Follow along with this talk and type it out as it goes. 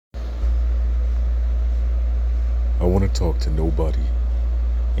want to talk to nobody,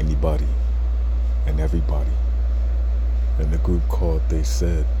 anybody, and everybody in the group called They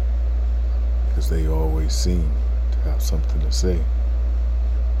Said, because they always seem to have something to say,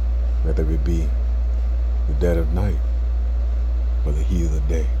 whether it be the dead of night or the heat of the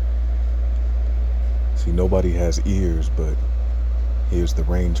day. See, nobody has ears but hears the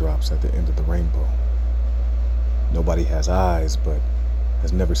raindrops at the end of the rainbow. Nobody has eyes but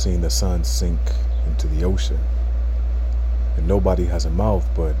has never seen the sun sink into the ocean. And nobody has a mouth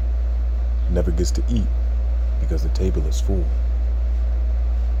but never gets to eat because the table is full.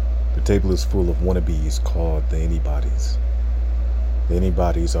 The table is full of wannabes called the Anybodies. The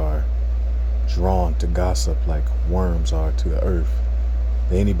Anybodies are drawn to gossip like worms are to the earth.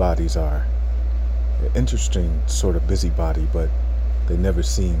 The Anybodies are an interesting sort of busybody, but they never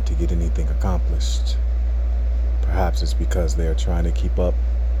seem to get anything accomplished. Perhaps it's because they are trying to keep up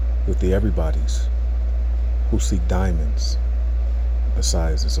with the Everybodies who seek diamonds the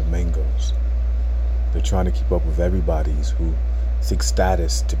sizes of mangoes. They're trying to keep up with everybody's who seek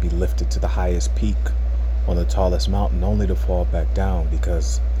status to be lifted to the highest peak on the tallest mountain, only to fall back down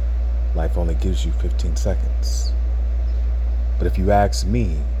because life only gives you 15 seconds. But if you ask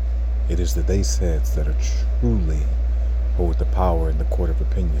me, it is the they saids that are truly hold the power in the court of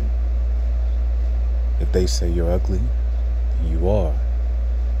opinion. If they say you're ugly, then you are.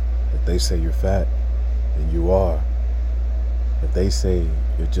 If they say you're fat, then you are. If they say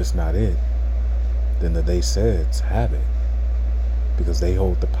you're just not it, then the they saids have it, because they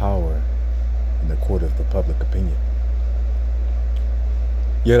hold the power in the court of the public opinion.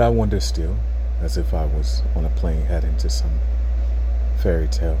 Yet I wonder still, as if I was on a plane heading to some fairy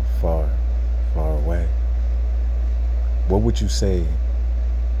tale far, far away, what would you say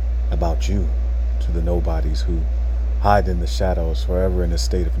about you to the nobodies who hide in the shadows forever in a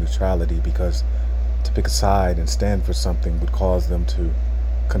state of neutrality, because to pick a side and stand for something would cause them to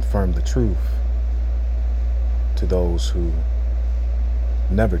confirm the truth? To those who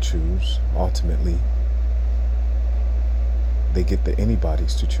never choose, ultimately, they get the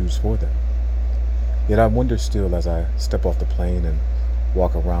Anybodies to choose for them. Yet I wonder still, as I step off the plane and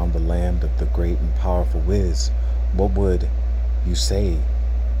walk around the land of the great and powerful Wiz, what would you say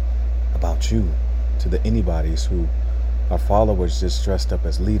about you to the Anybodies who are followers just dressed up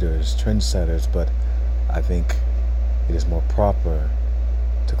as leaders, trendsetters, but I think it is more proper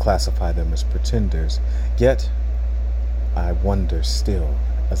to classify them as pretenders. Yet I wonder still,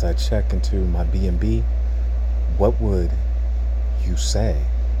 as I check into my B&B, what would you say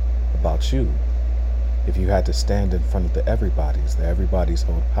about you if you had to stand in front of the Everybodies? The Everybodies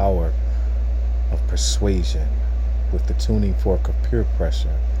hold power of persuasion with the tuning fork of peer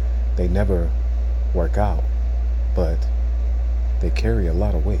pressure. They never work out, but they carry a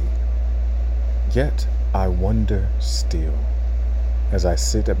lot of weight. Yet I wonder still, as I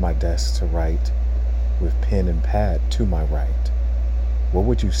sit at my desk to write with pen and pad to my right, what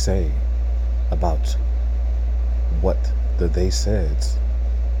would you say about what the they saids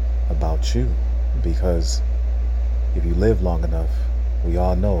about you? Because if you live long enough, we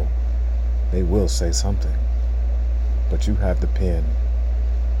all know they will say something. But you have the pen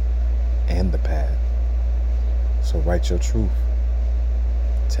and the pad. So write your truth.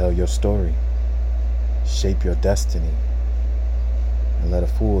 Tell your story. Shape your destiny. And let a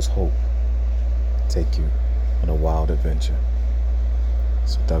fool's hope take you on a wild adventure.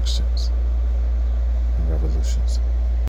 Seductions and revolutions.